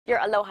Your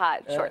aloha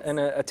shorts. And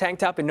a tank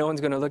top, and no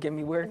one's going to look at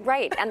me weird.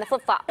 Right, and the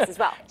flip-flops as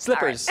well.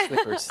 Slippers, Right.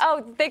 slippers.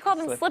 Oh, they call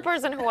them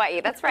slippers in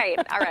Hawaii. That's right.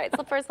 All right,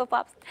 slippers,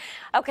 flip-flops.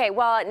 Okay,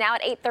 well, now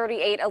at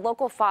 8:38, a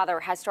local father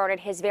has started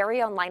his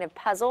very own line of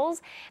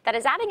puzzles that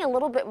is adding a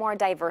little bit more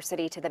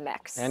diversity to the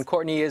mix. And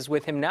Courtney is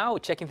with him now,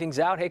 checking things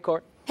out. Hey,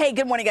 Court. Hey,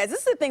 good morning, guys. This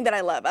is the thing that I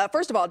love.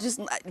 First of all,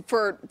 just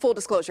for full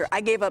disclosure,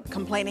 I gave up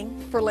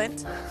complaining for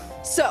Lent.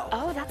 So,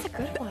 oh, that's a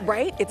good one.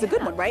 Right? It's a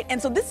good one, right?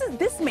 And so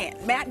this man,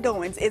 Matt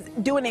Goins, is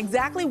doing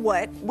exactly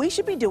what we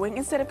should be doing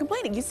instead of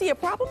complaining. You see a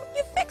problem,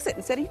 you fix it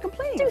instead of you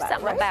complaining Do about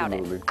something it, right? about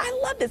it. I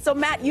loved it. So,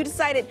 Matt, you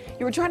decided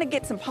you were trying to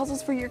get some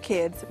puzzles for your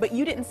kids, but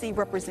you didn't see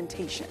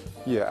representation.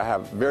 Yeah, I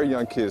have very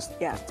young kids,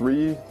 Yeah.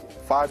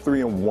 5,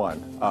 3, and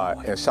 1.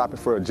 And shopping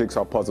for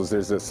jigsaw puzzles,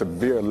 there's a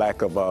severe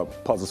lack of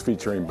puzzles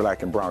featuring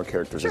black and brown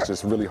characters. Sure. It's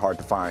just really hard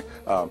to find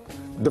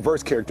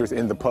diverse characters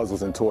in the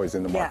puzzles and toys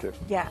in the market.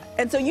 Yeah.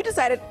 And so you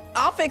decided,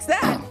 I'll fix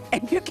that.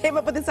 And you came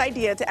up with this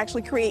idea to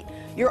actually create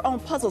your own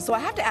puzzle. So I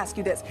have to ask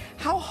you this.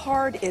 How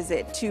hard is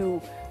it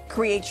to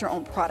create your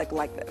own product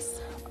like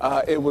this?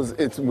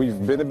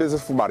 We've been in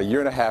business for about a year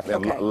and a half,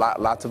 and Okay.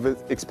 lots of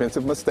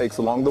expensive mistakes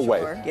along the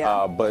way.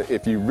 Yeah. But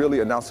if you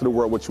really announce to the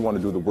world what you want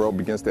to do, the world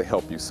begins to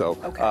help you. So.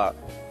 Okay.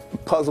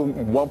 Puzzle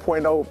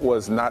 1.0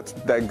 was not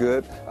that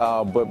good,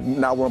 but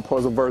now we're on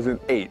puzzle version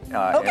 8,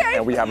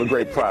 and we have a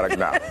great product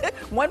now.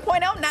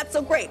 1.0, not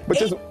so great. But 8,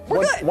 just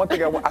we're good. one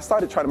thing, I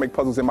started trying to make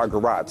puzzles in my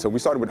garage. So we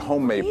started with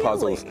homemade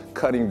puzzles,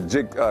 cutting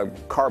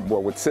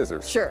cardboard with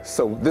scissors. Sure.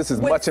 So this is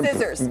With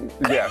scissors.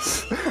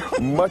 Yes,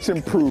 much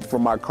improved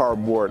from my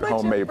cardboard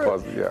homemade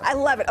puzzle. Yeah. I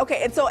love it.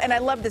 Okay, and I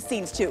love the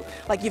scenes too.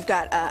 Like you've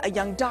got a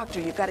young doctor,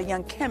 you've got a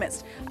young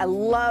chemist. I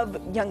love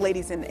young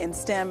ladies in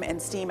STEM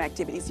and STEAM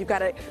activities. You've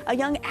got a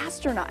young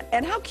astronaut.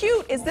 And how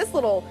cute is this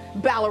little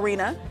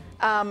ballerina?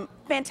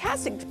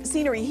 Fantastic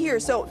scenery here.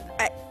 So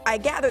I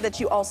gather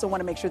that you also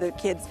want to make sure that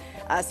kids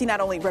see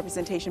not only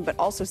representation, but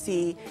also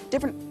see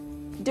different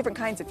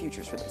kinds of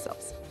futures for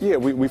themselves. Yeah,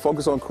 we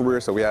focus on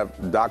careers, so we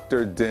have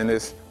doctor,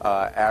 dentist,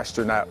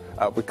 astronaut.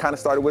 We kind of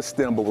started with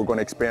STEM, but we're going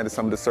to expand to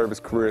some of the service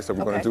careers. So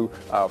we're going to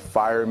do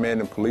firemen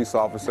and police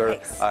officer,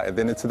 and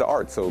then into the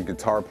arts. So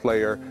guitar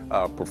player,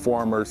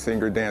 performer,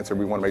 singer, dancer.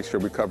 We want to make sure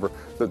we cover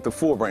the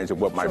full range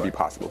of what might be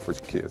possible for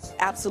kids.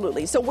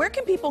 Absolutely. So where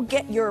can people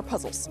get your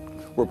puzzles?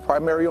 We're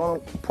primarily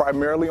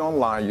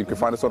online. You can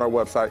find us on our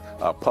website,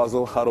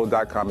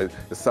 puzzlehuddle.com.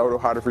 It's so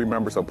hard to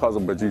remember, so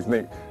puzzle, but you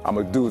think I'm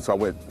a dude, so I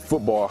went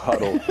football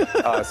huddle.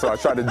 So I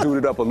tried to dude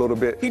it up a little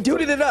bit. You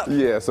duded it up.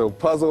 Yeah, so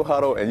Puzzle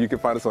Huddle, and you can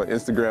find us on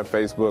Instagram,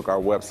 Facebook, our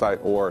website,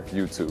 or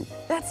YouTube.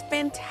 That's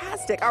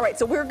fantastic. All right,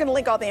 so we're going to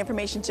link all the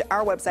information to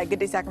our website,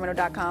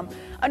 gooddaysacramento.com,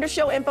 under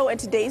show info and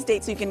today's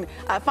date, so you can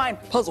find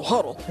Puzzle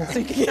Huddle. So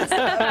you can get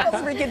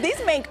puzzles for your kids.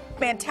 These make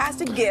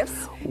fantastic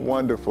gifts.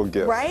 Wonderful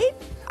gifts. Right?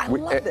 I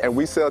love this. And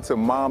we sell to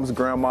moms,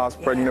 grandmas,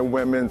 pregnant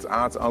women,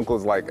 aunts,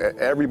 uncles, like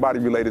everybody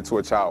related to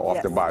a child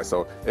often buys.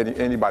 So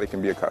anybody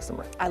can be a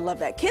customer. I love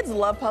that. Kids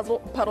love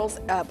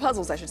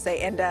puzzles, I should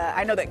say, and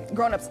I know that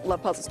grown-ups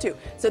love puzzles too.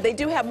 So they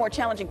do have more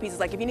challenging pieces.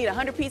 Like if you need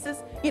 100 pieces,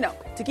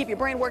 to keep your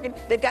brain working,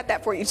 they've got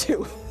that for you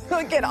too.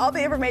 Again, all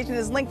the information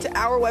is linked to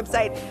our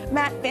website.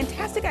 Matt,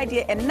 fantastic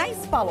idea and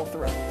nice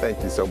follow-through.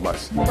 Thank you so much.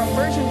 From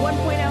version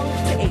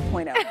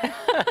 1.0 to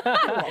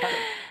 8.0.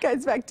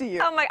 Guys, back to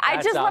you. Oh my,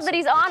 I just love that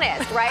he's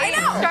honest, right? I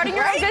know, Starting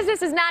your own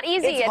business is not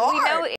easy. It's and hard. we know